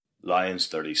Lions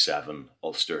 37,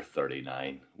 Ulster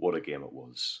 39. What a game it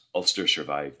was. Ulster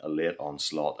survived a late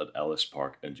onslaught at Ellis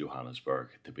Park in Johannesburg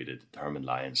to beat a determined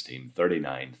Lions team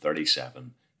 39-37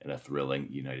 in a thrilling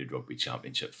United Rugby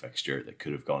Championship fixture that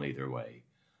could have gone either way.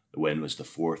 The win was the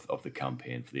fourth of the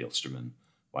campaign for the Ulstermen,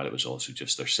 while it was also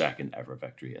just their second ever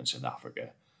victory in South Africa.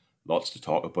 Lots to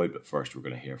talk about, but first we're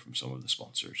going to hear from some of the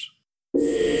sponsors.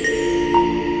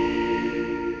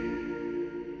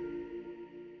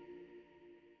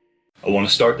 I want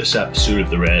to start this episode of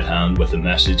The Red Hand with a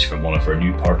message from one of our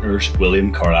new partners,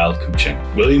 William Carlisle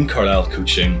Coaching. William Carlisle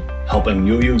Coaching, helping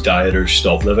yo-yo dieters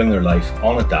stop living their life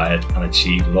on a diet and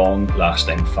achieve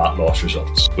long-lasting fat loss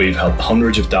results. We've helped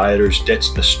hundreds of dieters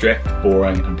ditch the strict,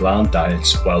 boring and bland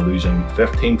diets while losing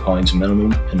 15 pounds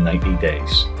minimum in 90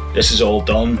 days. This is all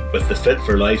done with the Fit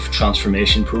for Life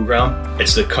transformation program.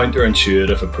 It's the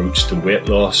counterintuitive approach to weight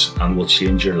loss and will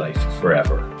change your life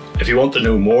forever. If you want to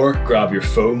know more, grab your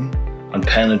phone and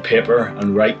pen and paper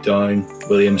and write down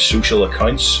William's social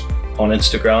accounts. On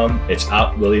Instagram, it's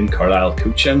at William Carlisle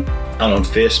Coaching, and on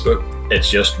Facebook, it's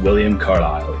just William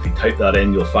Carlisle. If you type that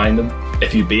in, you'll find him.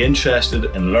 If you'd be interested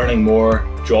in learning more,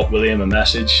 drop William a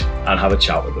message and have a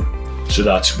chat with him. So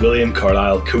that's William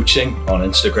Carlisle Coaching on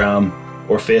Instagram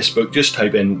or Facebook. Just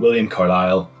type in William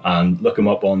Carlisle and look him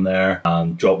up on there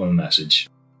and drop him a message.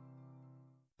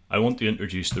 I want to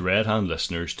introduce the Red Hand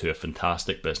listeners to a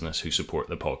fantastic business who support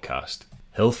the podcast.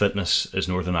 Hill Fitness is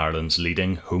Northern Ireland's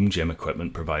leading home gym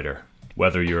equipment provider.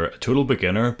 Whether you're a total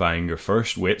beginner buying your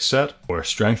first weight set or a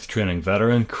strength training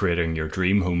veteran creating your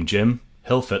dream home gym,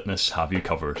 Hill Fitness have you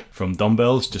covered. From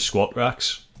dumbbells to squat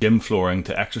racks, gym flooring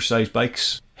to exercise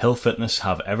bikes, Hill Fitness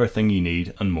have everything you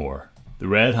need and more. The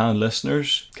Red Hand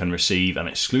listeners can receive an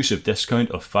exclusive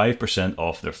discount of 5%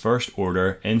 off their first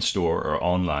order in store or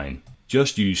online.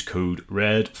 Just use code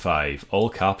RED5, all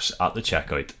caps, at the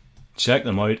checkout. Check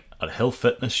them out at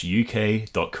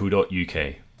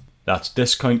hillfitnessuk.co.uk. That's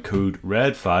discount code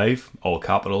RED5, all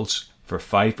capitals, for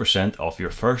 5% off your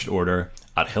first order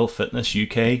at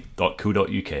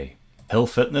hillfitnessuk.co.uk. Hill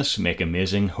Fitness make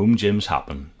amazing home gyms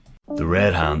happen. The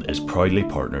Red Hand is proudly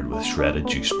partnered with Shredded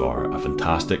Juice Bar, a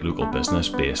fantastic local business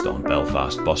based on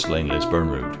Belfast bustling Lisburn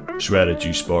Road. Shredded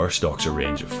Juice Bar stocks a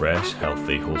range of fresh,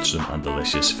 healthy, wholesome and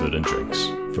delicious food and drinks.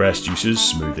 Fresh juices,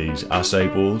 smoothies, acai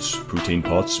bowls, protein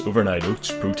pots, overnight oats,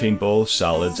 protein balls,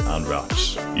 salads and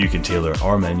wraps. You can tailor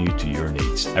our menu to your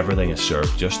needs. Everything is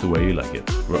served just the way you like it.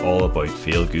 We're all about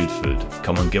feel-good food.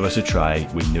 Come and give us a try.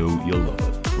 We know you'll love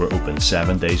it. We're open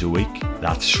 7 days a week.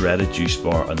 That's Shredded Juice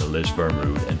Bar on the Lisburn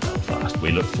Road in Belfast.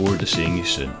 We look forward to seeing you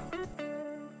soon.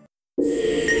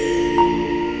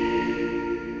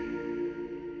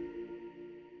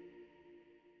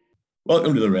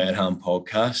 Welcome to the Red Hand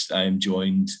podcast. I am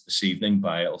joined this evening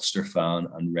by Ulster fan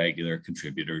and regular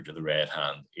contributor to the Red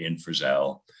Hand, Ian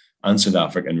Frizzell, and South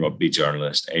African rugby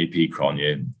journalist AP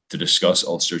Cronje to discuss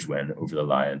Ulster's win over the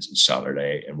Lions on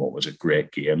Saturday in what was a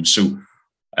great game. So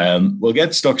we'll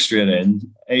get stuck straight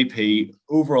in. AP,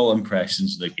 overall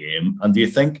impressions of the game, and do you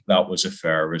think that was a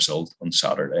fair result on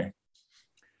Saturday?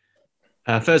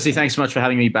 Firstly, thanks so much for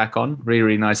having me back on. Really,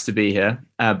 really nice to be here.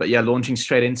 But yeah, launching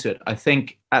straight into it, I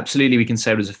think absolutely we can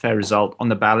say it was a fair result. On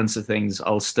the balance of things,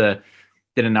 Ulster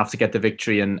did enough to get the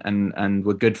victory and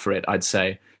were good for it, I'd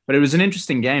say. But it was an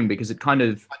interesting game because it kind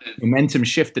of momentum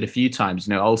shifted a few times.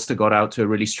 You know, Ulster got out to a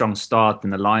really strong start,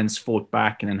 and the Lions fought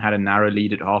back and then had a narrow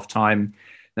lead at halftime.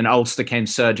 Then Ulster came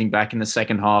surging back in the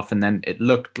second half, and then it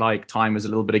looked like time was a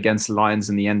little bit against the Lions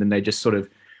in the end, and they just sort of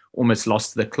almost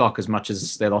lost the clock as much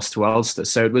as they lost to Ulster.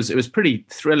 So it was pretty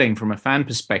thrilling from a fan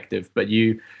perspective, but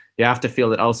you have to feel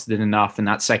that Ulster did enough in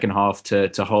that second half to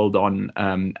hold on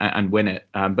and win it.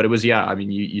 But it was, I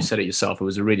mean, you said it yourself, it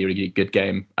was a really, really good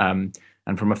game. And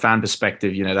from a fan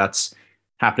perspective, you know, that's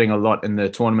happening a lot in the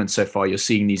tournament so far. You're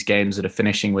seeing these games that are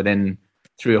finishing within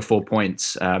 3 or 4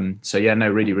 points. So yeah, no,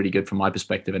 really, really good from my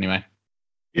perspective anyway.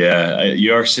 Yeah,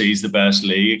 URC is the best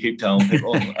league, I keep telling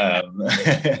people.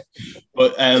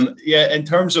 But in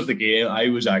terms of the game, I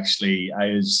was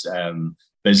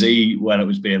busy when it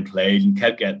was being played and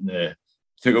kept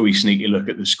took a wee sneaky look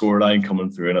at the scoreline coming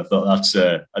through, and I thought that's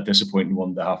a disappointing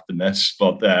one to have to miss.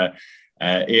 But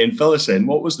Ian, fill us in.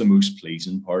 What was the most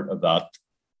pleasing part of that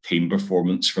team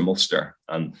performance from Ulster?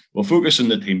 And we'll focus on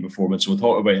the team performance. We'll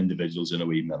talk about individuals in a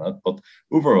wee minute. But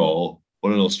overall,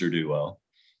 what did Ulster do well?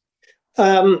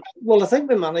 Well, I think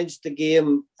we managed the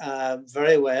game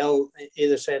very well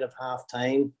either side of half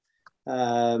time.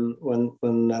 When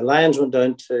the Lions went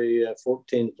down to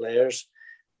 14 players,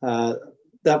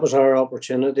 that was our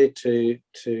opportunity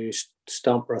to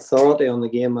stamp our authority on the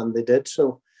game, and they did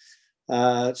so.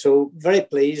 So very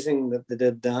pleasing that they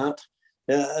did that.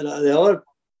 The other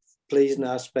pleasing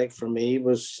aspect for me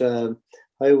was how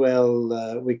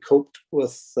well we coped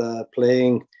with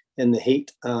playing in the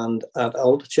heat and at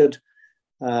altitude.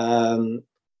 We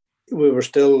were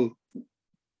still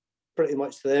pretty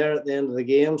much there at the end of the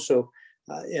game, so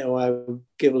I would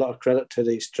give a lot of credit to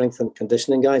the strength and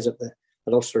conditioning guys at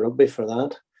Ulster Rugby for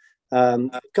that.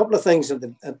 A couple of things at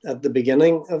the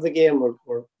beginning of the game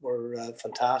were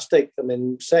fantastic. I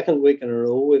mean, second week in a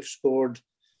row we've scored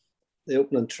the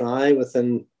opening try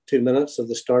within 2 minutes of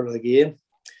the start of the game.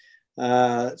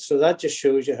 So that just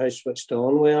shows you how switched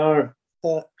on we are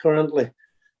currently.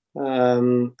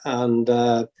 Again,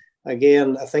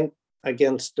 I think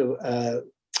against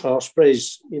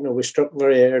Ospreys, we struck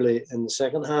very early in the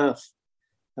second half,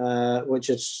 which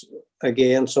is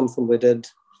again something we did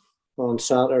on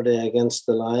Saturday against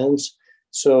the Lions.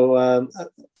 So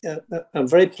I'm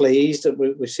very pleased that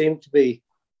we seem to be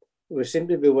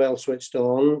well switched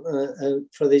on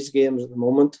for these games at the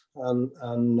moment,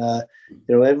 and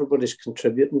everybody's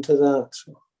contributing to that.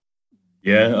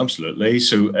 Yeah, absolutely.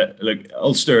 So,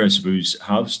 Ulster, I suppose,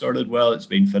 have started well. It's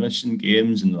been finishing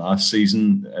games, in the last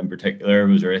season in particular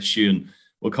was their issue, and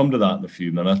we'll come to that in a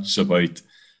few minutes about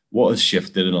what has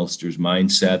shifted in Ulster's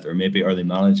mindset, or maybe are they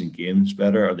managing games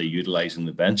better? Are they utilising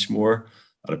the bench more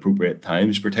at appropriate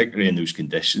times, particularly in those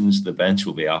conditions? The bench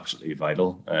will be absolutely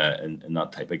vital in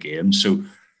that type of game. So,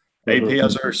 AP,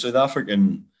 as our South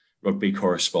African rugby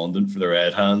correspondent for the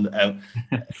Red Hand,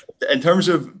 in terms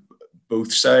of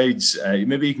both sides,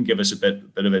 maybe you can give us a bit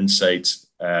of insight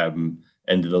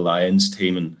into the Lions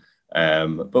team,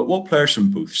 but what players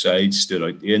from both sides stood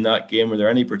out in that game? Were there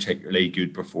any particularly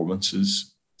good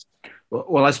performances?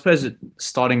 Well, I suppose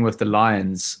starting with the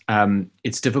Lions,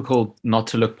 it's difficult not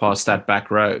to look past that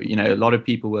back row. A lot of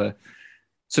people were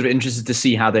sort of interested to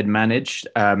see how they'd managed,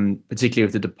 particularly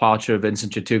with the departure of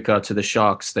Vincent Chituka to the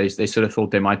Sharks. They sort of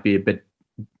thought they might be a bit,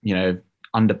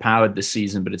 underpowered this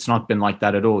season, but it's not been like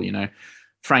that at all.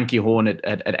 Frankie Horn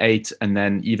at 8, and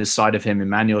then either side of him,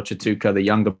 Emmanuel Chituka, the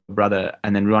younger brother,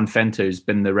 and then Ruan Venter, who's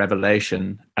been the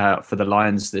revelation for the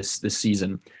Lions this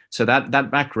season. So that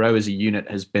back row as a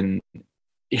unit has been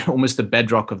almost the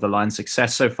bedrock of the Lions'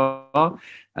 success so far,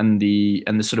 and the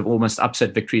sort of almost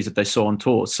upset victories that they saw on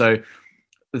tour. So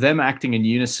them acting in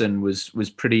unison was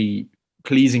pretty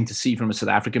pleasing to see from a South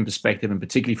African perspective, and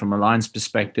particularly from a Lions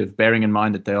perspective, bearing in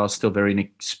mind that they are still very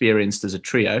inexperienced as a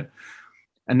trio.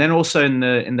 And then also in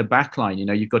the back line,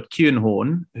 you've got Kewan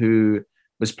Horn, who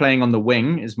was playing on the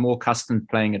wing, is more accustomed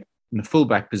playing in the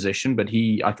fullback position, but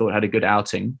I thought had a good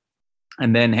outing.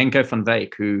 And then Henko van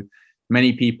Wyk, who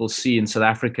many people see in South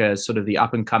Africa as sort of the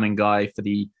up and coming guy for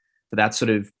that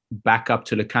sort of backup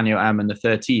to Lukhanyo Am in the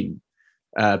 13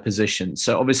 position.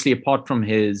 So obviously, apart from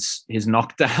his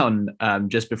knockdown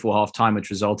just before halftime, which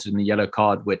resulted in the yellow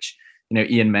card, which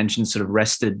Ian mentioned, sort of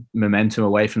wrested momentum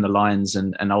away from the Lions,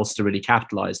 and Ulster really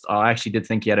capitalised. I actually did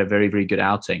think he had a very, very good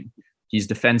outing. He's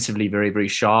defensively very, very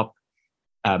sharp,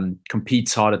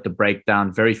 competes hard at the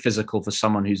breakdown, very physical for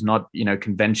someone who's not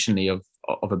conventionally of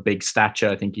a big stature.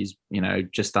 I think he's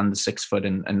just under 6 foot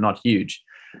and not huge.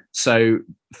 So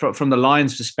from the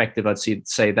Lions' perspective, I'd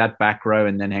say that back row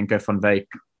and then Henko van Wyk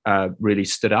really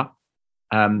stood up.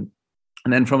 And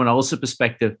then from an Ulster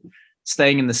perspective,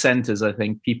 staying in the centres, I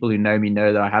think people who know me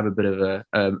know that I have a bit of a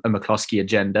McCloskey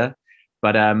agenda.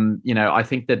 But, I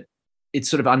think that it's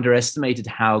sort of underestimated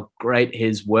how great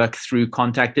his work through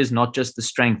contact is, not just the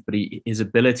strength, but his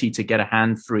ability to get a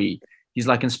hand free. He's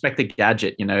like Inspector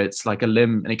Gadget, it's like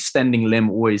an extending limb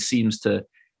always seems to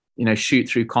shoot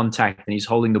through contact, and he's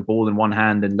holding the ball in one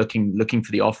hand and looking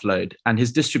for the offload. And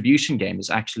his distribution game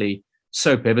is actually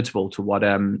so pivotal to what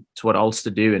Ulster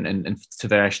do and to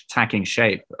their attacking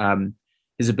shape.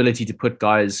 His ability to put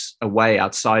guys away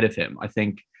outside of him, I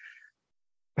think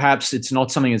perhaps it's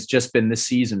not something that's just been this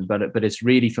season, but it's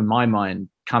really, from my mind,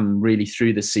 come really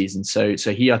through this season. So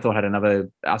he, I thought, had another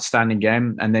outstanding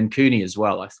game, and then Cooney as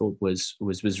well, I thought was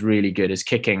really good. His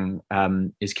kicking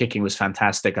was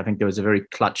fantastic. I think there was a very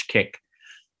clutch kick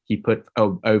he put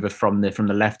over from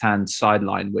the left hand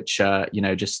sideline, which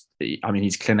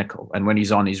he's clinical, and when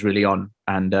he's on, he's really on.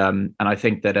 And I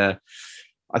think that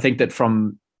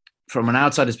from an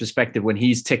outsider's perspective, when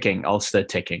he's ticking, Ulster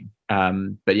ticking.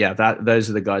 But yeah, those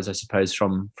are the guys, I suppose,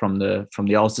 from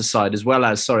the Ulster side, as well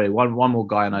as, sorry, one more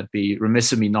guy, and I'd be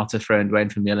remiss of me not to throw in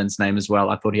Dwayne Vermeulen's name as well.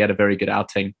 I thought he had a very good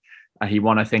outing. He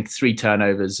won, I think, 3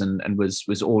 turnovers and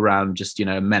was all round just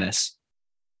a menace.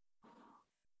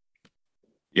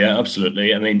 Yeah,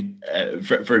 absolutely. I mean,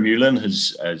 Vermeulen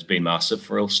has been massive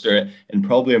for Ulster in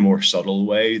probably a more subtle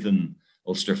way than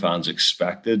Ulster fans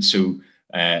expected. So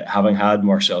having had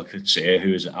Marcel Coetzee,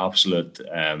 who is an absolute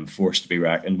force to be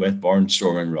reckoned with,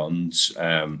 barnstorming runs,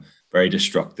 very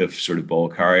destructive sort of ball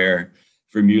carrier.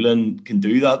 Vermeulen can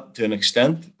do that to an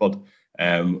extent, but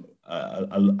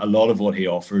a lot of what he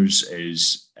offers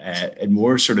is in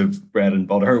more sort of bread and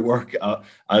butter work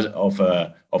as of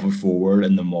a forward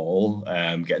in the maul,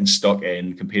 getting stuck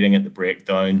in, competing at the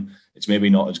breakdown. It's maybe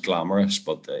not as glamorous,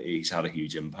 but he's had a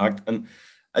huge impact. And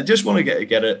I just want to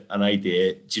get an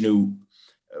idea. Do you know,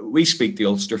 we speak to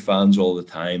Ulster fans all the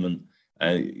time, and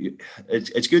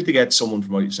it's good to get someone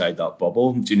from outside that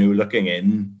bubble, do you know, looking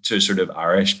into sort of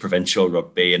Irish provincial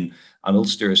rugby and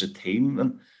Ulster as a team.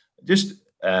 And just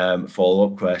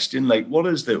follow-up question, like, what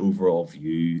is the overall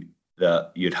view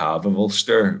that you'd have of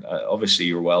Ulster? Obviously,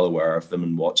 you're well aware of them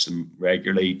and watch them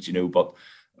regularly, do you know, but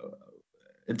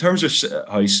in terms of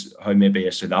how maybe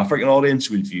a South African audience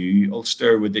would view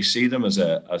Ulster, would they see them as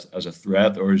a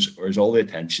threat, or is all the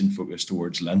attention focused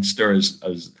towards Leinster as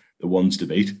the ones to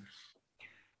beat?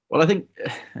 Well, I think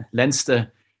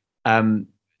Leinster,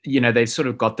 they've sort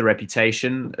of got the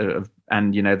reputation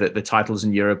and the titles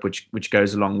in Europe, which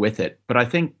goes along with it. But I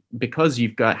think because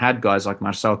you've had guys like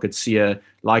Marcel Coetzee,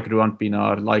 like Ruan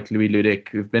Pienaar, like Louis Ludik,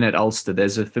 who've been at Ulster,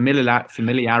 there's a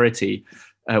familiarity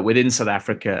within South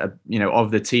Africa,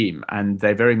 of the team, and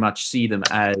they very much see them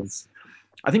as.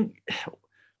 I think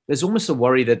there's almost a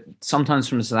worry that sometimes,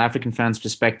 from a South African fan's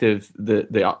perspective,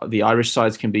 the Irish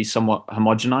sides can be somewhat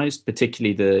homogenized,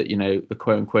 particularly the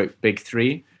quote unquote big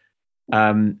three.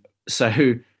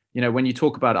 So when you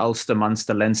talk about Ulster,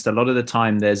 Munster, Leinster, a lot of the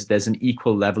time there's an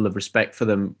equal level of respect for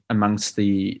them amongst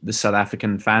the South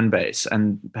African fan base,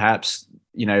 and perhaps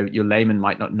your layman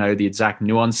might not know the exact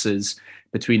nuances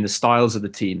between the styles of the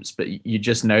teams, but you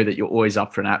just know that you're always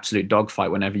up for an absolute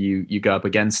dogfight whenever you go up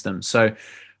against them. So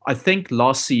I think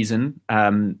last season,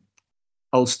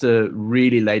 Ulster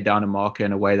really laid down a marker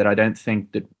in a way that I don't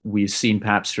think that we've seen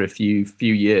perhaps for a few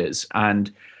years. And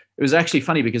it was actually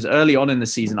funny because early on in the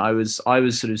season, I was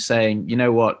sort of saying, you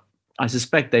know what, I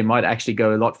suspect they might actually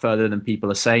go a lot further than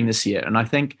people are saying this year. And I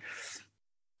think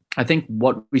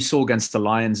what we saw against the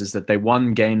Lions is that they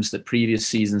won games that previous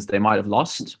seasons they might have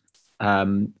lost.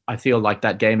 I feel like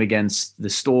that game against the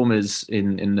Stormers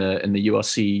in the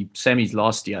URC semis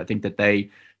last year, I think that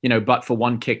they, but for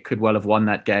one kick, could well have won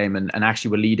that game and actually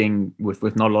were leading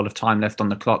with not a lot of time left on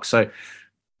the clock. So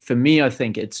for me, I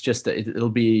think it's just that it'll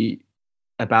be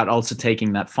about Ulster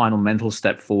taking that final mental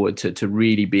step forward to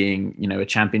really being, a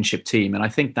championship team. And I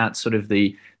think that's sort of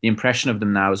the impression of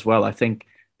them now as well. I think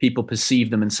people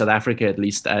perceive them in South Africa, at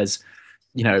least, as,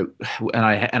 and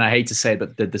I hate to say it,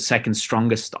 but the second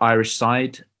strongest Irish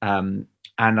side. And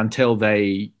until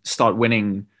they start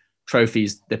winning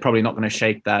trophies, they're probably not going to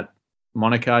shake that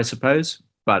moniker, I suppose,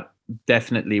 but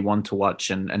definitely one to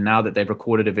watch. And now that they've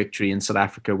recorded a victory in South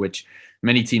Africa, which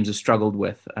many teams have struggled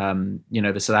with,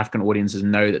 the South African audiences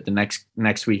know that the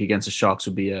next week against the Sharks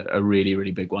will be a really,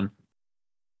 really big one.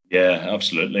 Yeah,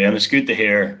 absolutely. And it's good to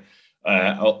hear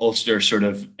Ulster sort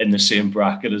of in the same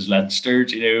bracket as Leinster.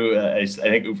 I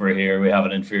think over here we have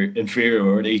an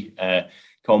inferiority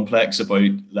complex about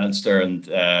Leinster, and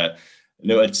I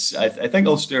think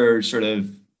Ulster sort of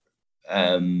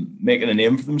making a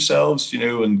name for themselves,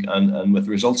 and with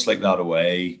results like that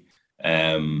away,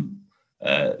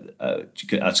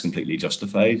 that's completely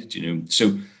justified,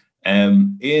 So,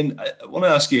 Ian, I want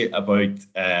to ask you about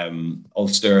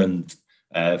Ulster and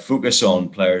focus on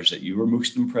players that you were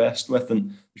most impressed with, and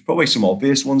there's probably some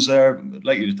obvious ones there. I'd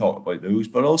like you to talk about those,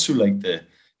 but also like to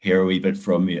hear a wee bit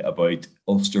from you about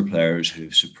Ulster players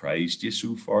who've surprised you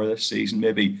so far this season,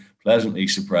 maybe pleasantly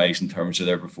surprised in terms of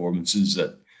their performances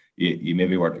that you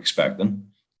maybe weren't expecting.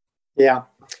 Yeah.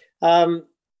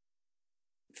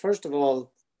 First of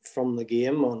all, from the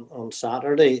game on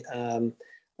Saturday,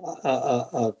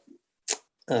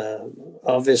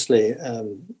 obviously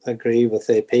agree with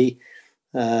AP.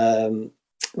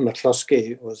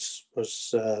 McCluskey was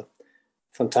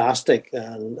fantastic,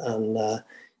 and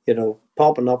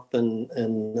popping up in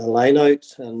the line out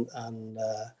and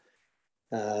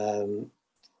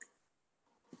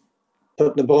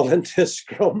putting the ball into a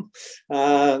scrum.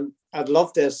 I'd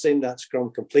love to have seen that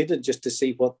scrum completed just to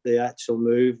see what the actual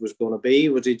move was going to be.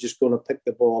 Was he just going to pick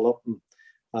the ball up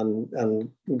and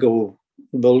go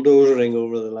bulldozing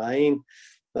over the line?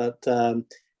 But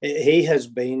he has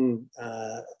been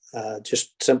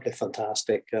just simply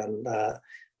fantastic, and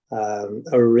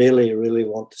I really, really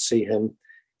want to see him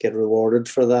get rewarded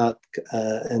for that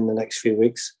in the next few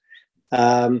weeks.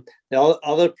 The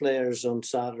other players on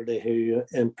Saturday who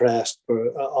impressed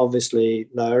were obviously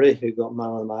Lowry, who got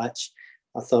man of the match.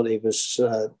 I thought he was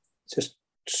just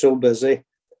so busy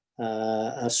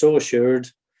so assured.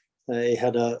 He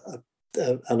had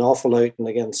an awful outing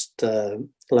against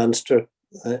Leinster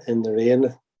in the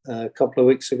rain a couple of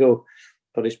weeks ago,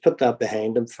 but he's put that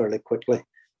behind him fairly quickly,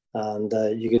 and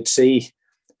you could see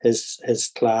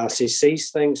his class. He sees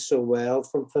things so well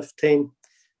from 15.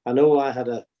 I know I had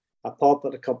a pop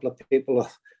at a couple of people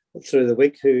through the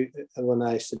week who, when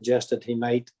I suggested he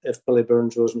might, if Billy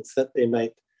Burns wasn't fit, he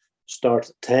might start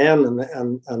at 10,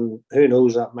 and who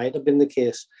knows, that might have been the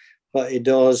case, but he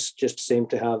does just seem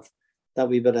to have that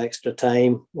wee bit extra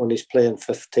time when he's playing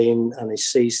 15, and he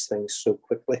sees things so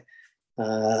quickly.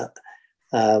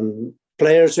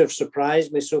 Players who have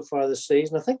surprised me so far this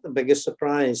season, I think the biggest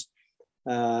surprise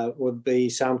would be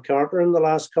Sam Carter in the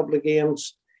last couple of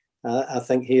games. I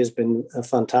think he has been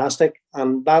fantastic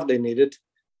and badly needed.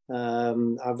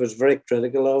 I was very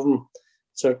critical of him,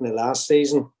 certainly last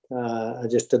season. I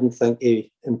just didn't think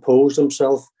he imposed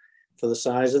himself for the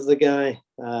size of the guy.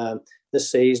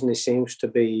 This season he seems to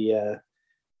be,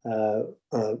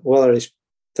 whether he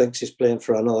thinks he's playing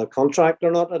for another contract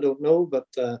or not, I don't know, but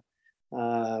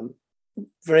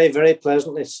very, very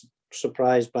pleasantly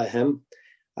surprised by him.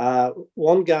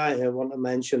 One guy I want to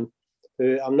mention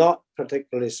who I'm not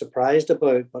particularly surprised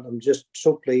about, but I'm just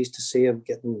so pleased to see him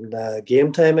getting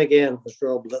game time again, was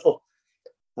Rob Little.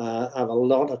 I have a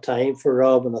lot of time for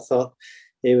Rob, and I thought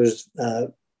he was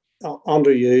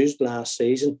underused last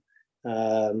season.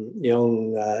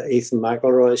 Young Ethan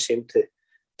McElroy seemed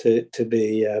to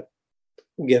be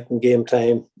getting game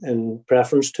time in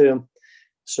preference to him.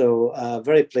 So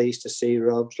very pleased to see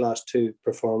Rob's last two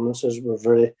performances were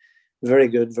very, very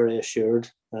good, very assured,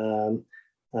 and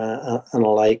I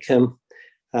like him.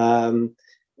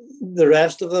 The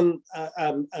rest of them,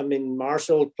 I mean,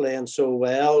 Marshall playing so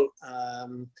well,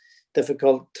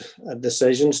 difficult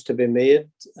decisions to be made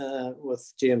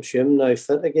with James Hume now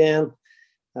fit again.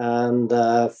 And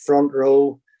front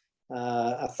row,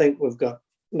 I think we've got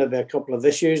maybe a couple of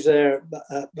issues there,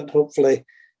 but hopefully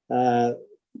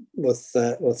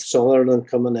with Sutherland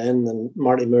coming in and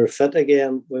Marty Moore fit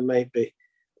again, we might be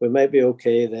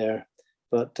okay there.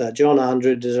 But John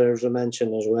Andrew deserves a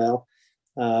mention as well.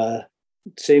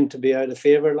 Seemed to be out of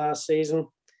favour last season,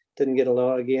 didn't get a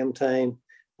lot of game time,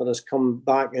 but has come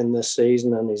back in this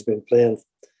season and he's been playing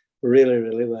really,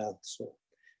 really well. So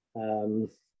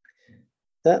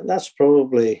that's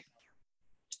probably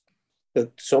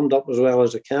summed up as well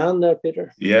as I can there,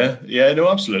 Peter. Yeah, no,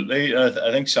 absolutely.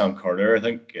 I think Sam Carter, I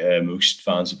think most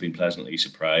fans have been pleasantly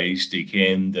surprised. He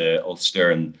came to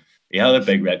Ulster and he had a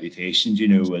big reputation,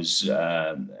 as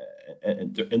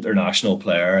an international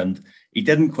player, and he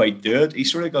didn't quite do it. He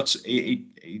sort of he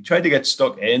tried to get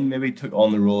stuck in, maybe took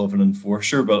on the role of an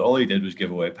enforcer, but all he did was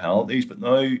give away penalties. But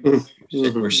now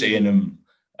we're seeing him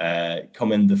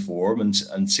come into form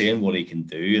and seeing what he can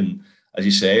do. And as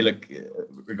you say,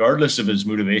 regardless of his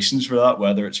motivations for that,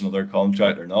 whether it's another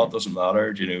contract or not, doesn't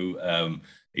matter.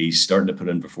 He's starting to put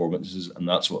in performances, and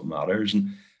that's what matters.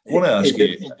 And I want to ask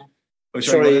you.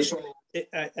 He's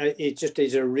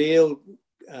a real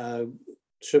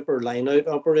super line-out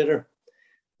operator.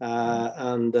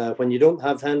 And when you don't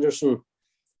have Henderson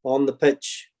on the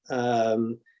pitch,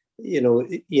 you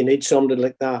need somebody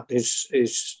like that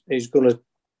who's going to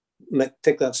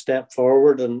take that step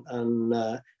forward and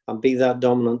be that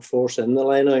dominant force in the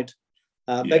line-out.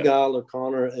 Big Al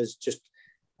O'Connor is just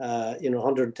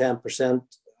 110%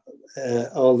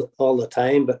 all the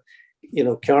time, but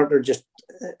Carter just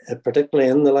particularly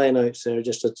in the line-outs there,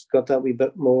 just it's got that wee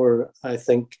bit more, I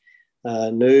think,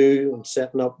 new and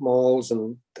setting up mauls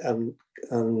and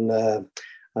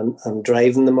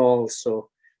driving the mauls. So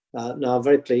no, I'm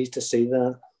very pleased to see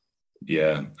that.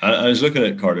 Yeah, I was looking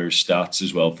at Carter's stats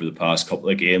as well for the past couple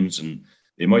of games and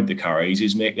the amount of carries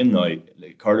he's making. Now,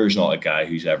 Carter's not a guy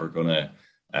who's ever going to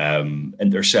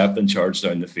intercept and charge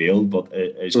down the field, but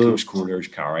his close quarters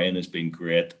carrying has been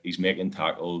great. He's making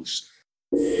tackles.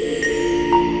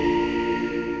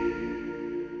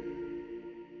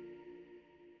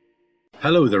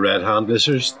 Hello the Red Hand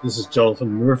listeners, this is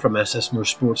Jonathan Moore from SS Moore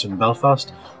Sports in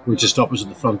Belfast. We're just opposite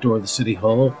the front door of the City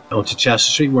Hall onto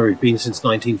Chester Street, where we've been since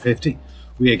 1950.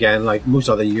 We again, like most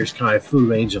other years, carry a full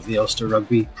range of the Ulster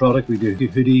Rugby product. We do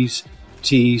hoodies,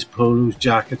 tees, polos,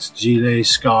 jackets, gilets,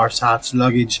 scarves, hats,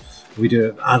 luggage. We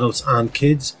do adults and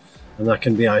kids, and that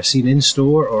can be seen in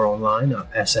store or online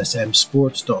at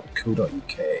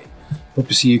ssmsports.co.uk. Hope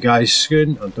to see you guys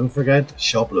soon, and don't forget,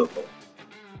 shop local.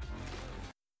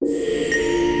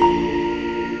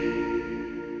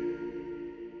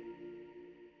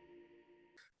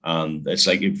 And it's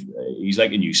like if he's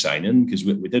like a new signing, because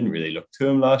we didn't really look to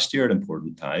him last year at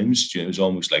important times. It was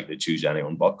almost like they choose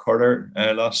anyone but Carter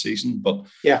last season. But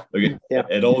yeah, look,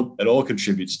 it all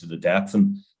contributes to the depth.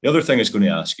 And the other thing I was going to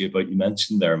ask you about, you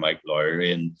mentioned there Mike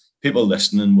Lowry, and people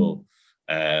listening will,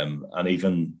 and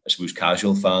even I suppose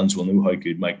casual fans will know how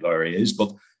good Mike Lowry is.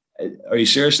 But are you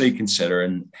seriously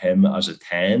considering him as a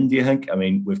 10? Do you think? I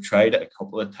mean, we've tried it a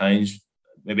couple of times.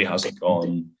 Maybe it hasn't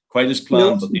gone quite as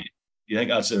planned, but. You think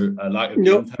that's a lack of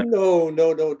game time? No.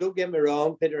 Don't get me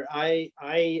wrong, Peter. I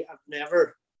have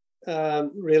never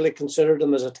really considered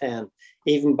him as a 10,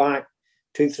 even back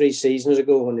 2-3 seasons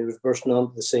ago when he was bursting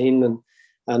onto the scene,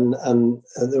 and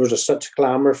there was such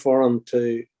clamour for him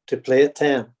to play at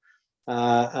 10.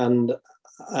 I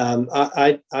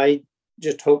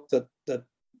just hope that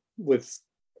we've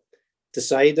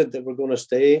decided that we're going to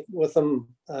stay with him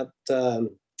at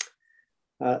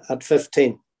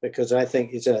 15, because I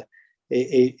think he's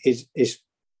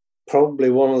probably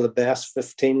one of the best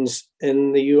 15s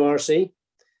in the URC.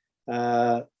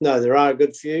 Now, there are a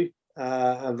good few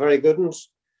and very good ones,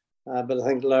 but I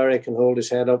think Lowry can hold his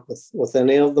head up with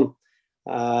any of them.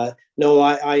 No,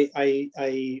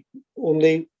 I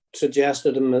only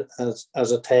suggested him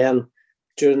as a 10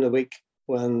 during the week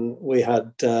when we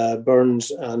had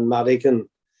Burns and Madigan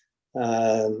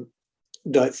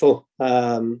doubtful.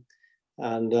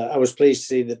 And I was pleased to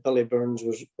see that Billy Burns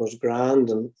was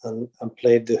grand and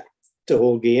played the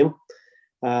whole game.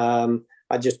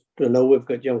 I just don't know, we've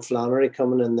got young Flannery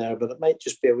coming in there, but it might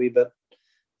just be a wee bit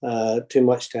too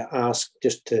much to ask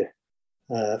just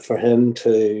for him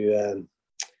to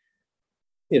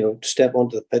step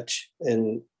onto the pitch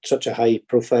in such a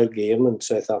high-profile game in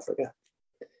South Africa.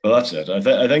 Well, that's it.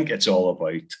 I think it's all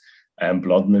about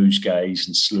blood news guys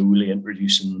and slowly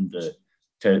introducing them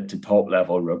to top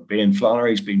level rugby, and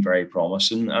Flannery's been very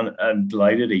promising, and I'm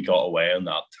delighted he got away on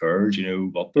that tour,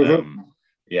 but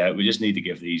we just need to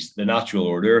give the natural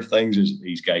order of things is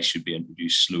these guys should be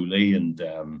introduced slowly, and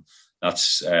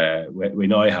that's we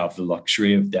now have the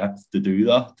luxury of depth to do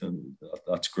that, and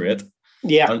that's great.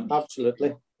 Yeah,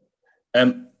 absolutely.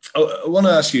 I want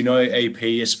to ask you now, AP,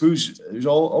 I suppose there's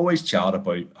always chat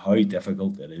about how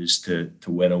difficult it is to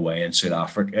win away in South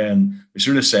Africa, and we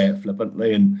sort of say it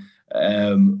flippantly, and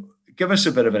give us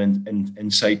a bit of an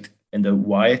insight into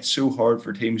why it's so hard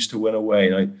for teams to win away.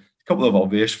 Now, a couple of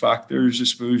obvious factors, I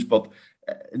suppose, but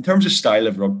in terms of style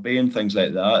of rugby and things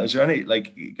like that, is there any,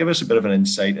 give us a bit of an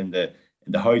insight into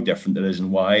how different it is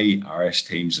and why Irish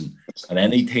teams and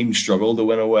any team struggle to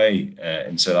win away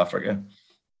in South Africa?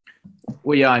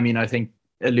 Well, yeah, I mean, I think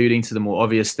alluding to the more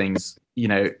obvious things,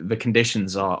 the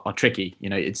conditions are tricky.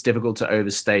 It's difficult to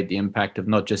overstate the impact of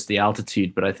not just the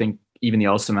altitude, but I think even the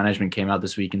Ulster management came out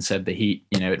this week and said the heat,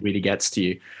 it really gets to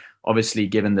you. Obviously,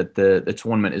 given that the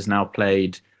tournament is now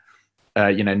played,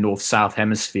 north-south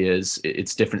hemispheres,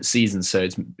 it's different seasons. So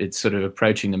it's sort of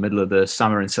approaching the middle of the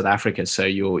summer in South Africa. So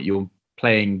you're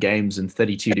playing games in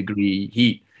 32-degree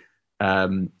heat.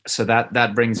 So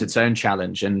that brings its own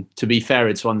challenge. And to be fair,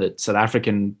 it's one that South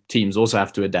African teams also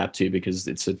have to adapt to, because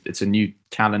it's a new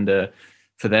calendar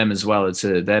for them as well.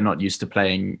 They're not used to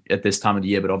playing at this time of the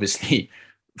year, but obviously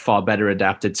far better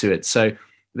adapted to it. So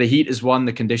the heat is one,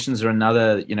 the conditions are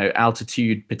another,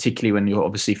 altitude, particularly when you're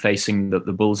obviously facing the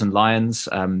Bulls and Lions.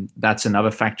 That's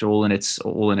another factor all in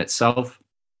itself.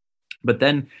 But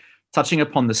then touching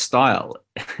upon the style,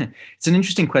 it's an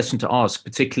interesting question to ask,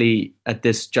 particularly at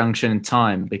this junction in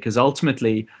time, because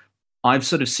ultimately I've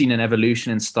sort of seen an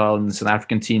evolution in style in the South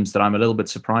African teams that I'm a little bit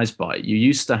surprised by. You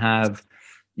used to have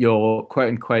your quote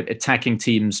unquote attacking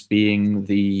teams being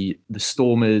the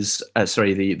Stormers,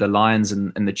 the Lions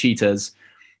and the Cheetahs.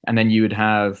 And then you would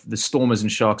have the Stormers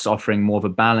and Sharks offering more of a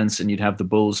balance, and you'd have the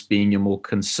Bulls being your more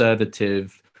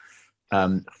conservative,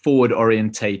 forward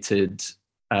orientated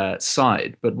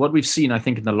side. But what we've seen, I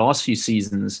think, in the last few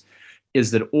seasons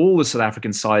is that all the South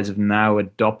African sides have now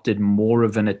adopted more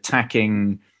of an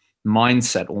attacking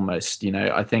mindset almost.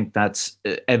 I think that's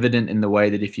evident in the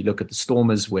way that if you look at the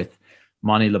Stormers with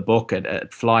Manie Libbok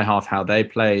at fly half, how they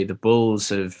play, the Bulls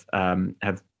have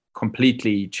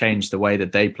completely changed the way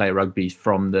that they play rugby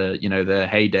from the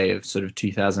heyday of sort of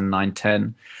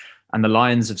 2009-10, and the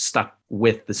Lions have stuck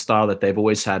with the style that they've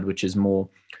always had, which is more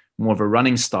of a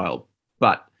running style.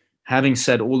 But having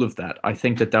said all of that, I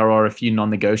think that there are a few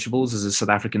non-negotiables as a South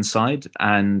African side,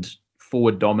 and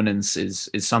forward dominance is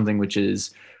something which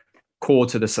is core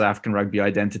to the South African rugby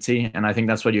identity. And I think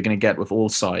that's what you're going to get with all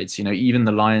sides. Even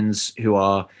the Lions, who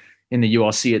are in the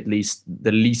URC at least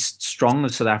the least strong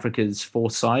of South Africa's four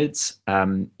sides,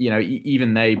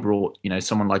 even they brought,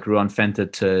 someone like Ruan Venter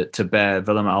to bear,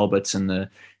 Willem Alberts in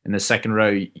in the second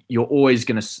row, you're always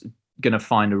going to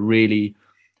find a really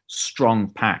strong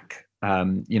pack.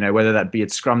 Whether that be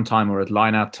at scrum time or at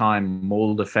line-out time,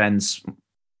 maul defense,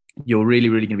 you're really,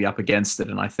 really going to be up against it.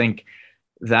 And I think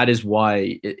that is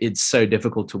why it's so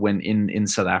difficult to win in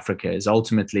South Africa, is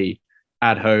ultimately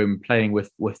at home playing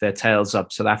with their tails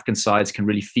up. South African sides can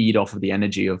really feed off of the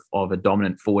energy of a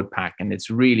dominant forward pack. And it's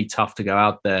really tough to go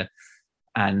out there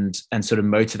and sort of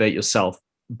motivate yourself.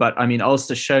 But I mean,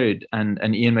 Ulster showed,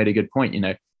 and Ian made a good point,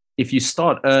 if you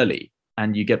start early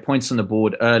and you get points on the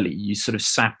board early, you sort of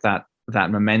sap that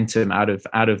momentum out of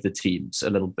the teams a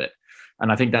little bit.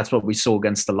 And I think that's what we saw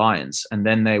against the Lions. And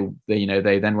then they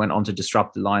then went on to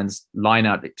disrupt the Lions line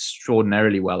out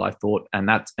extraordinarily well, I thought.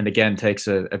 And again takes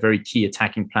a very key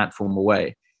attacking platform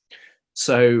away.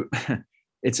 So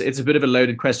it's a bit of a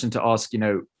loaded question to ask,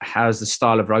 how's the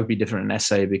style of rugby different in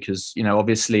SA? Because,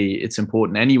 obviously it's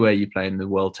important anywhere you play in the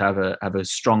world to have a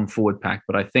strong forward pack.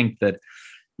 But I think that,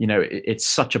 it's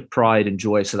such a pride and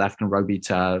joy of South African rugby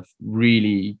to have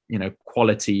really,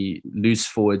 quality loose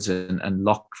forwards and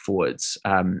lock forwards.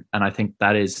 And I think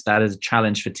that is a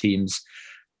challenge for teams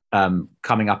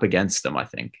coming up against them, I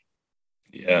think.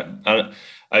 Yeah. And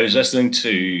I was listening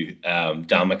to Dan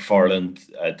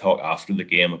McFarland talk after the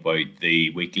game about the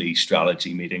weekly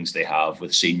strategy meetings they have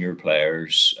with senior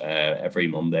players. Every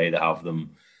Monday they have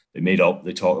them. They meet up,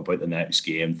 they talk about the next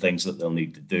game, things that they'll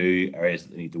need to do, areas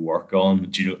that they need to work on.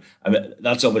 I mean,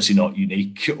 that's obviously not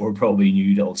unique or probably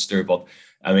new to Ulster, but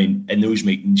I mean, in those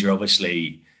meetings, you're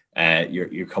obviously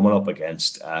you're coming up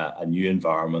against a new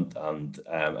environment and,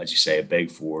 as you say, a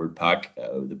big forward pack,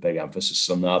 the big emphasis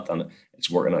on that, and it's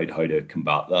working out how to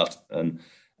combat that. And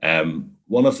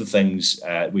one of the things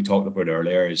we talked about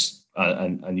earlier is,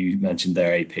 and you mentioned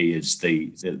there, AP, is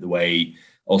the way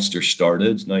Ulster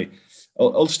started. Now,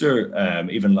 Ulster,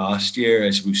 even last year,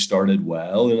 as we started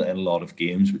well in a lot of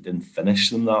games, we didn't finish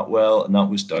them that well, and that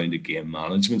was down to game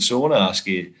management. So I want to ask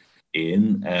you,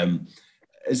 Ian,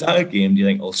 is that a game do you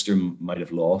think Ulster might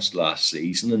have lost last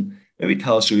season? And maybe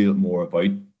tell us a little bit more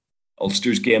about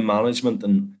Ulster's game management,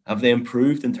 and have they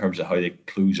improved in terms of how they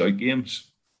close out games?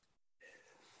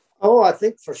 Oh, I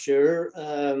think for sure.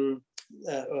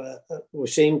 We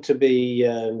seem to be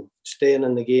staying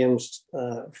in the games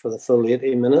for the full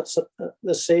 80 minutes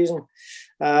this season.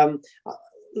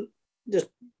 Just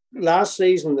last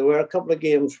season, there were a couple of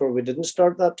games where we didn't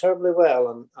start that terribly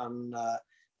well, and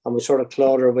we sort of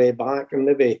clawed our way back and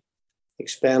maybe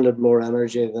expended more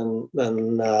energy than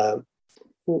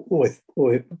we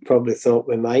probably thought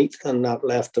we might, and that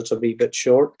left us a wee bit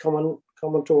short coming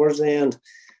towards the end.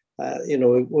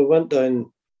 We went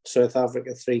down South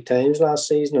Africa 3 times last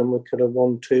season, and we could have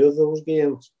won 2 of those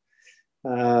games.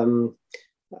 I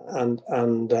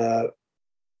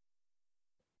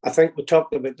think we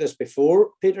talked about this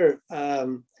before, Peter,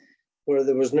 where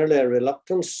there was nearly a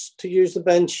reluctance to use the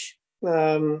bench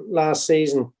last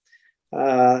season.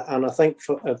 And I think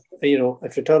if you're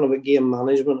talking about game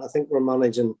management, I think we're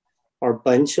managing our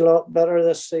bench a lot better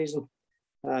this season.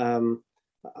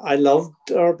 I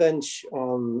loved our bench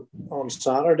on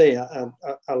Saturday.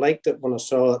 I liked it when I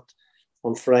saw it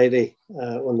on Friday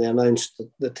when they announced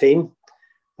the team,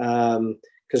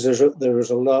 because there was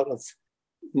a lot of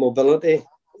mobility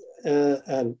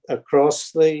and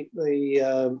across the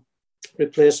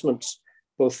replacements,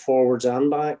 both forwards and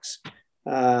backs,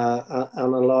 and a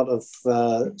lot of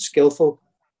skillful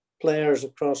players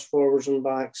across forwards and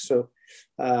backs. So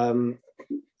I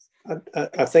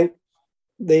think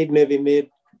they maybe made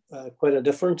quite a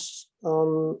difference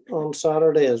on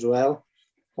Saturday as well,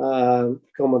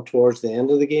 coming towards the end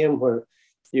of the game, where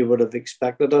you would have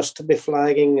expected us to be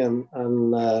flagging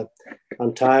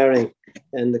and tiring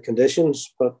in the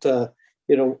conditions. But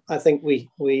I think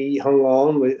we hung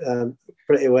on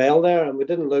pretty well there, and we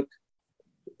didn't look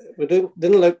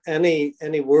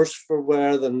any worse for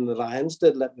wear than the Lions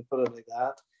did. Let me put it like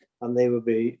that. And they would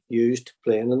be used to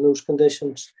playing in those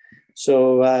conditions.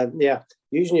 So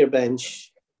using your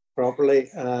bench properly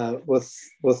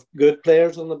with good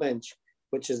players on the bench,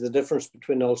 which is the difference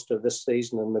between Ulster this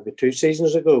season and maybe 2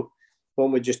 seasons ago,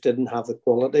 when we just didn't have the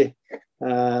quality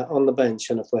on the bench.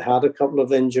 And if we had a couple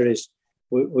of injuries,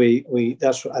 we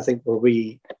that's I think where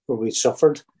we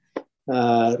suffered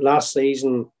last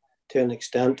season to an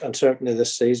extent, and certainly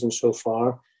this season so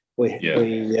far. We've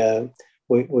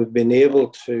been able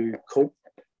to cope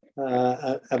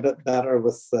a bit better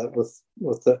with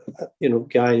the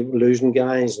guy losing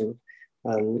guys,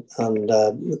 and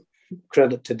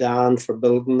credit to Dan for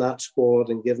building that squad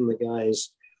and giving the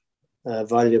guys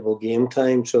valuable game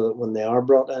time, so that when they are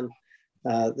brought in,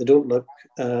 they don't look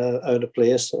out of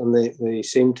place, and they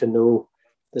seem to know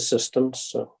the systems.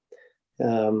 So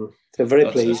a very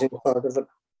pleasing part of it.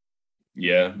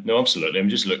 Yeah, no, absolutely. I'm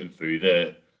just looking through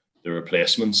the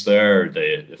replacements there,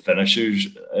 the finishers,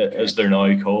 as they're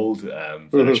now called,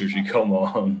 finishers who come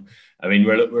on. I mean,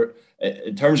 we're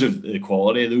in terms of the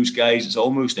quality of those guys, it's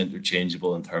almost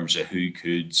interchangeable in terms of who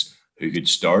could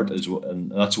start as well,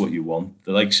 and that's what you want.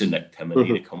 The likes of Nick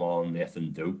Timoney to come on,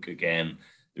 Nathan Doak again.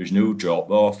 There's no drop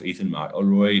off. Ethan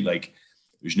McElroy, like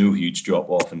there's no huge drop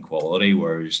off in quality.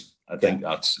 Whereas I think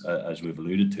that's as we've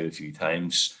alluded to a few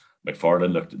times.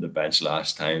 McFarlane looked at the bench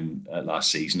last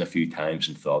season a few times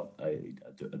and thought, I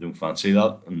don't fancy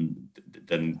that, and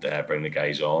didn't bring the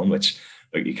guys on, which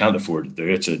like, you can't afford to do.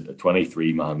 It's a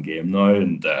 23-man game now,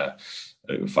 and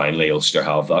finally Ulster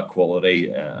have that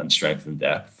quality and strength and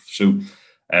depth. So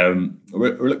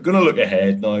we're going to look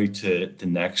ahead now to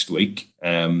next week.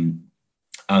 And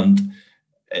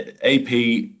AP,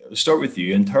 I'll start with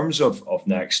you. In terms of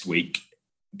next week,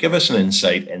 give us an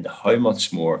insight into how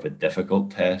much more of a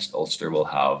difficult test Ulster will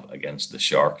have against the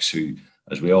Sharks, who,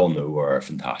 as we all know, are a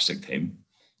fantastic team.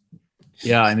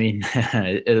 Yeah, I mean,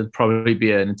 it'll probably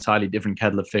be an entirely different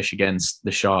kettle of fish against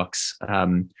the Sharks,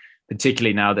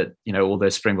 particularly now that, all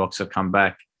those Springboks have come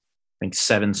back. I think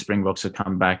 7 Springboks have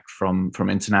come back from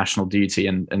international duty,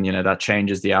 and that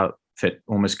changes the outfit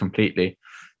almost completely.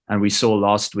 And we saw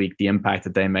last week the impact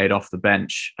that they made off the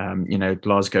bench.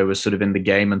 Glasgow was sort of in the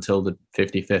game until the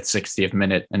 55th, 60th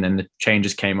minute, and then the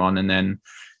changes came on, and then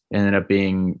it ended up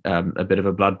being a bit of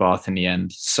a bloodbath in the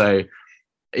end. So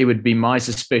it would be my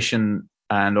suspicion,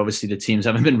 and obviously the teams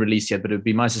haven't been released yet, but it would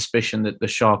be my suspicion that the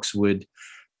Sharks would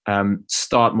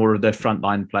start more of their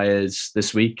frontline players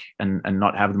this week and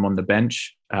not have them on the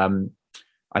bench.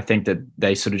 I think that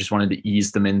they sort of just wanted to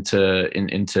ease them into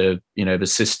the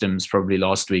systems probably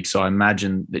last week. So I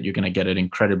imagine that you're going to get an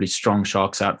incredibly strong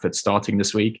Sharks outfit starting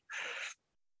this week.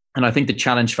 And I think the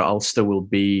challenge for Ulster will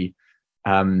be,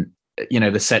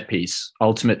 the set piece.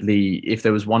 Ultimately, if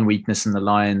there was one weakness in the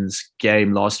Lions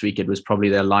game last week, it was probably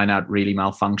their line out really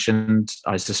malfunctioned.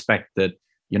 I suspect that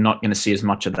you're not going to see as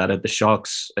much of that at the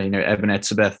Sharks. Evan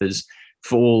Etzebeth is,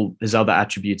 for all his other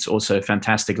attributes, also a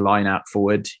fantastic line out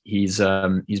forward. He's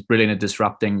brilliant at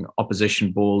disrupting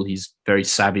opposition ball. He's very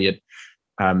savvy at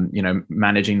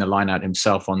managing the line out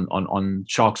himself on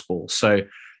Sharks ball. So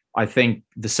I think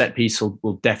the set piece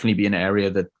will definitely be an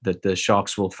area that the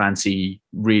Sharks will fancy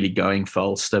really going for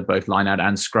Ulster, both line out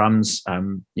and scrums.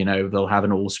 They'll have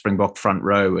an all Springbok front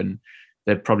row, and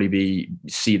they'll probably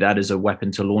see that as a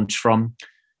weapon to launch from.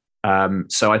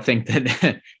 So I think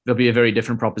that there'll be a very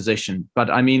different proposition.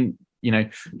 But I mean,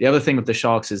 the other thing with the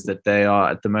Sharks is that they are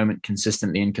at the moment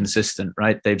consistently inconsistent,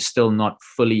 right? They've still not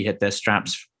fully hit their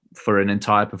straps for an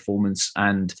entire performance,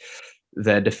 and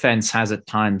their defense has at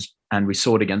times, and we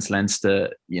saw it against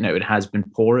Leinster, it has been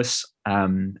porous,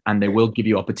 and they will give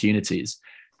you opportunities.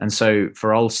 And so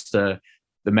for Ulster,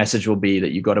 the message will be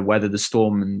that you've got to weather the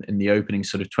storm in the opening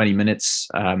sort of 20 minutes.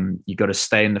 You've got to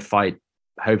stay in the fight,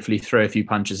 hopefully throw a few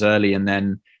punches early, and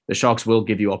then the Sharks will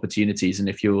give you opportunities. And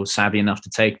if you're savvy enough to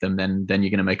take them, then you're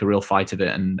going to make a real fight of it,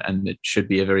 and it should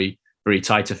be a very, very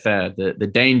tight affair.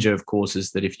 The danger, of course,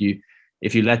 is that if you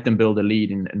let them build a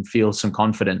lead and feel some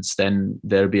confidence, then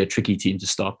there'll be a tricky team to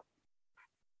stop.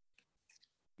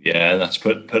 Yeah, that's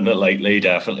putting it lightly,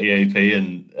 definitely, AP,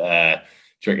 and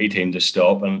tricky team to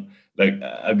stop. And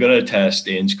I'm going to test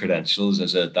Ian's credentials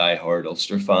as a diehard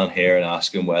Ulster fan here and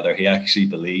ask him whether he actually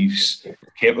believes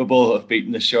capable of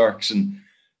beating the Sharks, and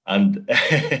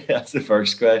that's the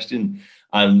first question.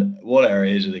 And what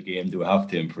areas of the game do we have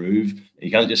to improve? You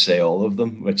can't just say all of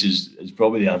them, which is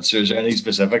probably the answer. Is there any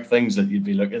specific things that you'd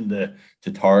be looking to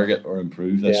target or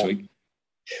improve this week?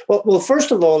 Well,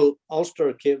 first of all, Ulster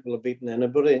are capable of beating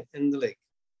anybody in the league,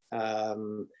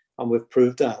 and we've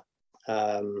proved that.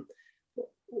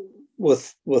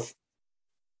 With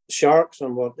Sharks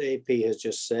and what AP has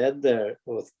just said there,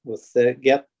 with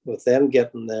them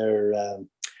getting their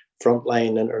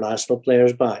frontline international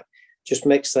players back, just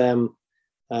makes them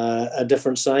a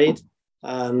different side.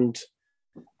 And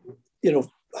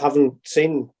having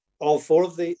seen all 4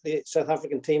 of the South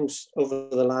African teams over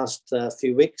the last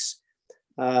few weeks,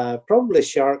 probably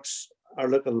Sharks are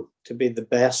looking to be the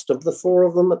best of the 4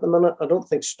 of them at the minute. I don't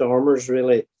think Stormers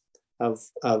really have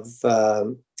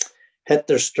hit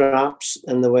their straps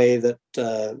in the way that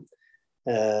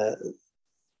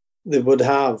they would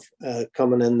have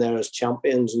coming in there as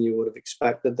champions, and you would have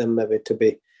expected them maybe to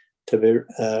be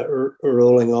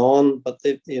rolling on, but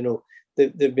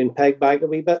they've been pegged back a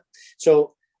wee bit.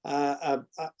 So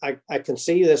I can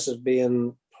see this as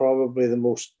being probably the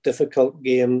most difficult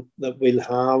game that we'll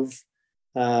have,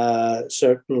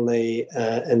 certainly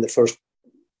in the first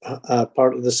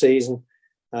part of the season.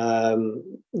 The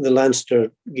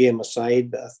Leinster game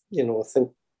aside, I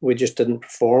think we just didn't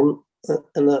perform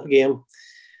in that game.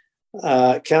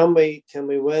 Can we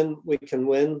win? We can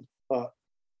win, but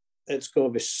it's going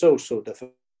to be so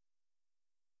difficult.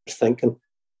 Thinking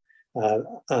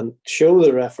and show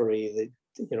the referee that,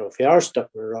 if you are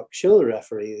stuck in a ruck, show the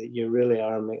referee that you really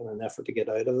are making an effort to get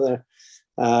out of there.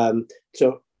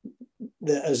 So,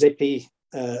 as AP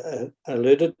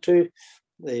alluded to,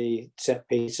 the set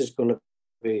piece is going to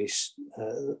be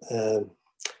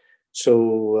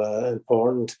so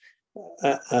important.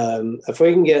 If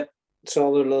we can get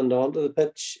Sutherland onto the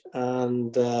pitch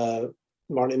and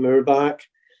Marty Moore back,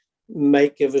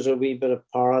 might give us a wee bit of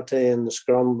parity in the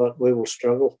scrum, but we will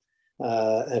struggle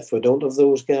if we don't have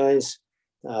those guys.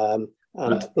 And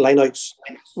lineouts,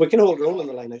 we can hold our own in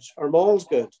the lineouts. Our maul's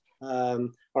good.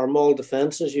 Our maul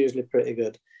defence is usually pretty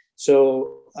good.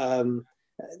 So,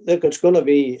 look, it's going to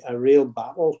be a real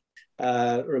battle.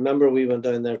 Remember, we went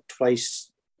down there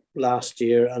twice last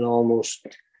year and almost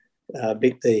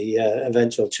beat the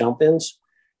eventual champions.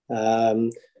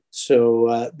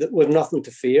 So we've nothing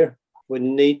to fear. We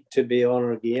need to be on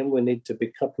our game. We need to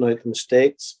be cutting out the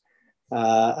mistakes,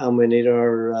 and we need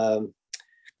our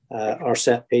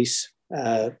set piece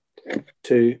to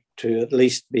at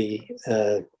least be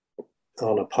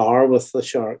on a par with the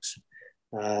Sharks,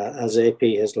 as AP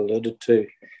has alluded to,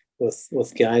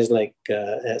 with guys like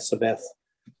Etzebeth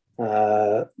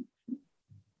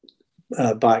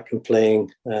back and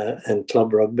playing in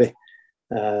club rugby.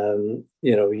 You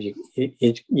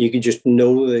could just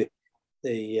know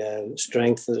the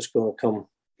strength that's going to come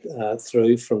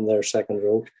through from their second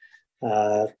row.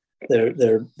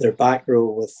 Their back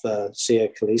row with Sia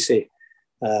Khaleesi.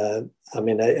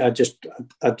 I just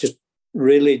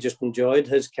really just enjoyed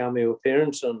his cameo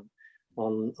appearance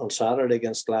on Saturday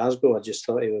against Glasgow. I just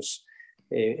thought he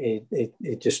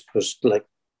just was like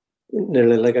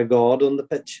nearly like a god on the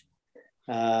pitch.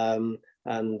 And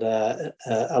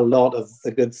a lot of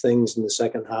the good things in the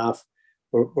second half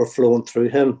were flowing through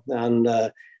him. And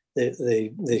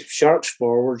the Sharks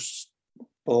forwards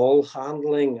ball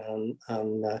handling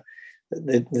and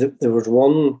there was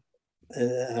one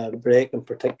break in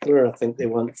particular. I think they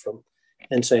went from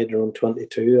inside their own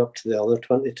 22 up to the other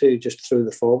 22 just through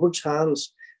the forwards'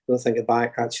 hands. I don't think a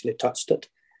back actually touched it,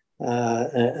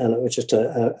 and it was just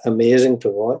amazing to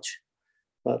watch.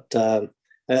 But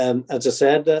as I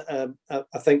said, I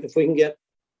think if we can get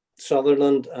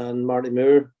Sutherland and Marty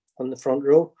Moore on the front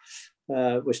row,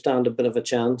 we stand a bit of a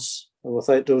chance. And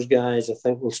without those guys, I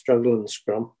think we'll struggle in the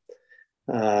scrum.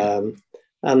 And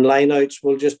lineouts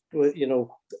will just,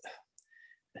 you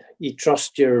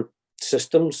trust your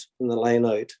systems in the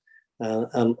lineout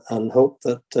and hope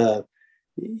that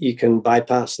you can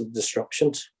bypass the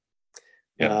disruptions.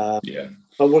 But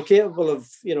we're capable of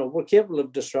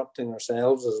disrupting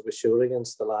ourselves as we showed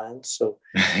against the Lions. So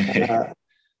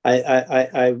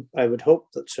I would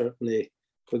hope that certainly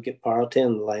we get parity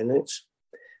in the lineouts.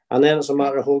 And then it's a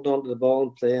matter of holding on to the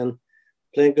ball and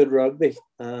playing good rugby,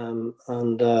 and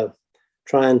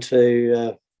trying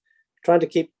to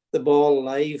keep the ball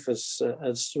alive, as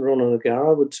Ronan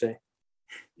O'Gara would say.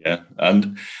 Yeah,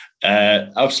 and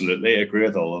absolutely agree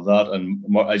with all of that. And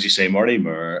as you say, Marty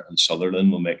Moore and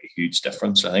Sutherland will make a huge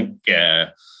difference. I think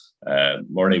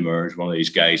Marty Moore is one of these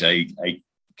guys I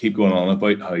keep going on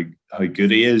about how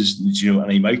good he is,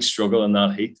 and he might struggle in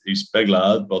that heat. He's a big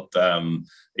lad, but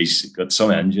he's got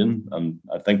some engine, and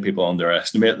I think people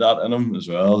underestimate that in him as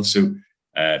well. So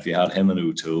if you had him and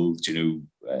O'Toole,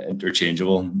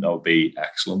 interchangeable, that would be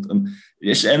excellent. And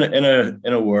just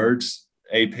in a word,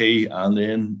 AP and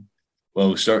then,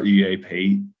 we'll start with you, AP.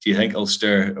 Do you think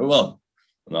Ulster? Well,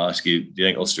 I'll ask you. Do you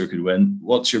think Ulster could win?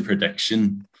 What's your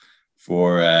prediction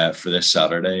for this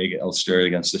Saturday, Ulster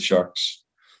against the Sharks?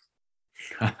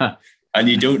 And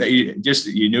you're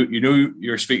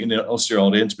speaking to the Ulster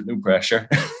audience, but no pressure.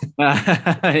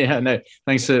 Yeah, no.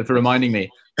 Thanks for reminding me.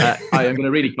 I'm going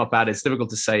to really cop out. It's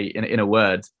difficult to say in a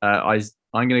word. I'm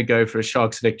going to go for a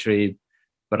Sharks victory,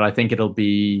 but I think it'll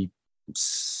be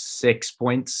 6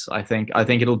 points. I think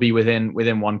it'll be within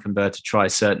one converted try.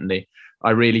 Certainly,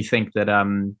 I really think that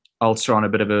Ulster on a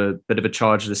bit of a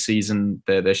charge this season.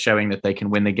 They're showing that they can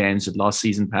win the games that last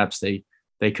season perhaps they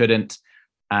couldn't.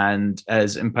 And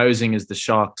as imposing as the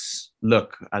Sharks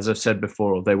look, as I've said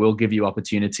before, they will give you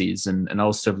opportunities, and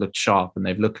Ulster have looked sharp, and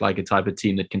they've looked like a type of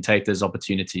team that can take those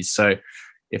opportunities. So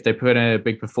if they put in a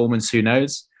big performance, who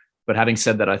knows? But having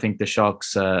said that, I think the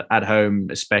Sharks at home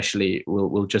especially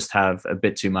will just have a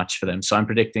bit too much for them. So I'm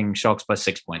predicting Sharks by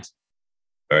 6 points.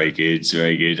 Very good,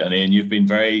 very good. And then you've been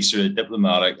very sort of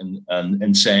diplomatic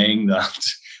and saying that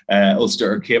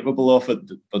Ulster are capable of it,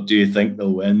 but do you think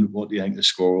they'll win? What do you think the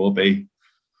score will be?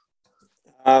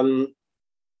 So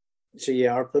you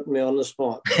are putting me on the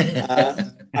spot.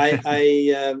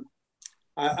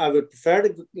 I would prefer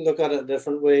to look at it a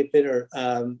different way, Peter.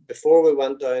 Before we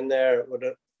went down there, we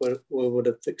would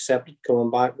have accepted coming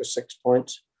back with 6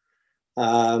 points.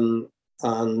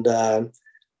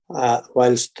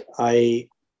 Whilst I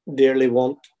dearly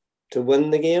want to win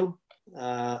the game,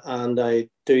 and I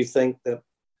do think that,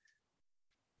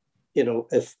 you know,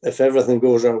 if everything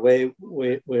goes our way,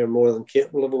 we're more than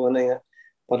capable of winning it.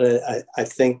 But I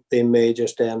think they may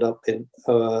just end up in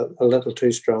a little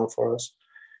too strong for us.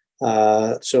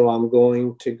 So I'm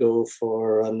going to go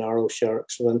for a narrow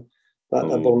Sharks win, but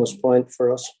a bonus point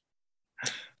for us.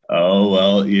 Oh,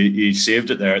 well, you saved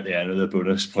it there at the end of the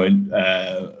bonus point.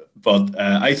 But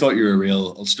I thought you were a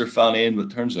real Ulster fan, Ian, but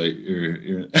it turns out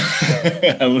you're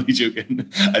I'm only joking.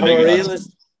 I'm a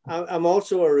realist. I'm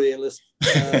also a realist,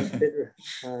 Peter.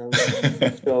 So,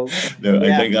 no,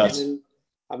 I think that's...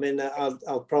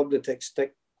 I'll probably take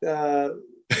stick for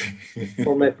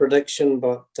my prediction,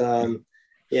 but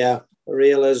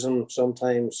realism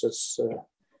sometimes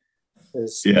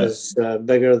is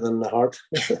bigger than the heart.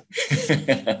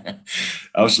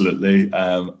 Absolutely.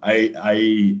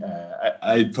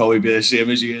 I'd probably be the same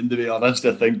as you, and to be honest,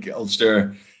 I think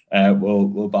Ulster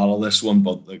will battle this one,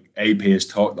 but the AP has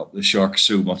talked up the Sharks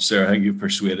so much there. I think you've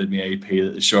persuaded me, AP,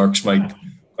 that the Sharks might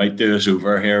do us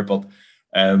over here. But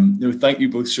thank you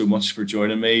both so much for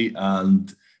joining me,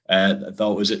 and I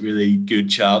thought it was a really good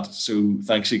chat. So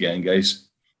thanks again, guys.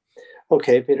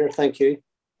 Okay, Peter, thank you.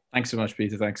 Thanks so much,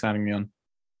 Peter. Thanks for having me on.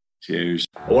 Cheers.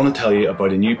 I want to tell you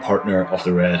about a new partner of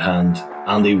the Red Hand,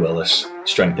 Andy Willis,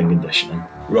 Strength and Conditioning.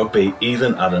 Rugby,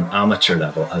 even at an amateur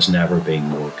level, has never been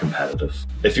more competitive.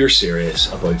 If you're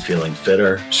serious about feeling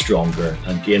fitter, stronger,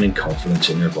 and gaining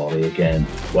confidence in your body again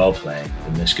while playing,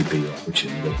 then this could be your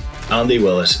opportunity. Andy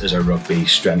Willis is a rugby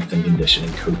strength and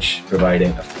conditioning coach,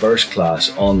 providing a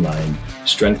first-class online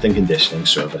strength and conditioning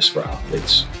service for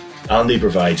athletes. Andy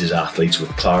provides his athletes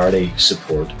with clarity,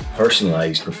 support,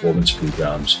 personalised performance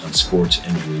programmes and sports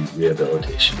injury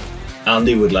rehabilitation.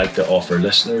 Andy would like to offer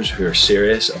listeners who are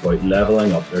serious about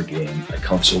levelling up their game a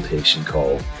consultation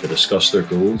call to discuss their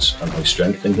goals and how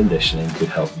strength and conditioning could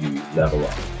help you level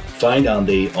up. Find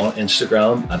Andy on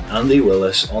Instagram at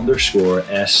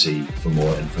AndyWillis_SC for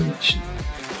more information.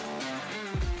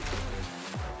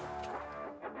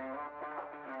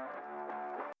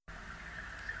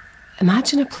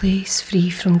 Imagine a place free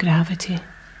from gravity.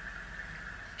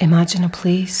 Imagine a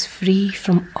place free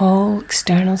from all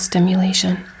external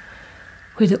stimulation,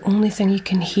 where the only thing you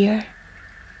can hear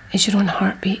is your own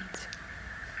heartbeat.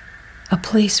 A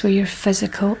place where your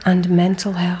physical and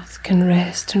mental health can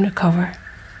rest and recover,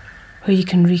 where you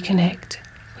can reconnect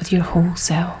with your whole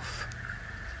self.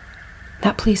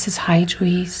 That place is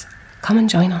HydroEase. Come and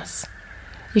join us.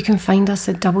 You can find us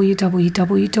at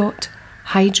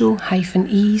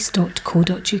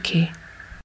www.hydro-ease.co.uk.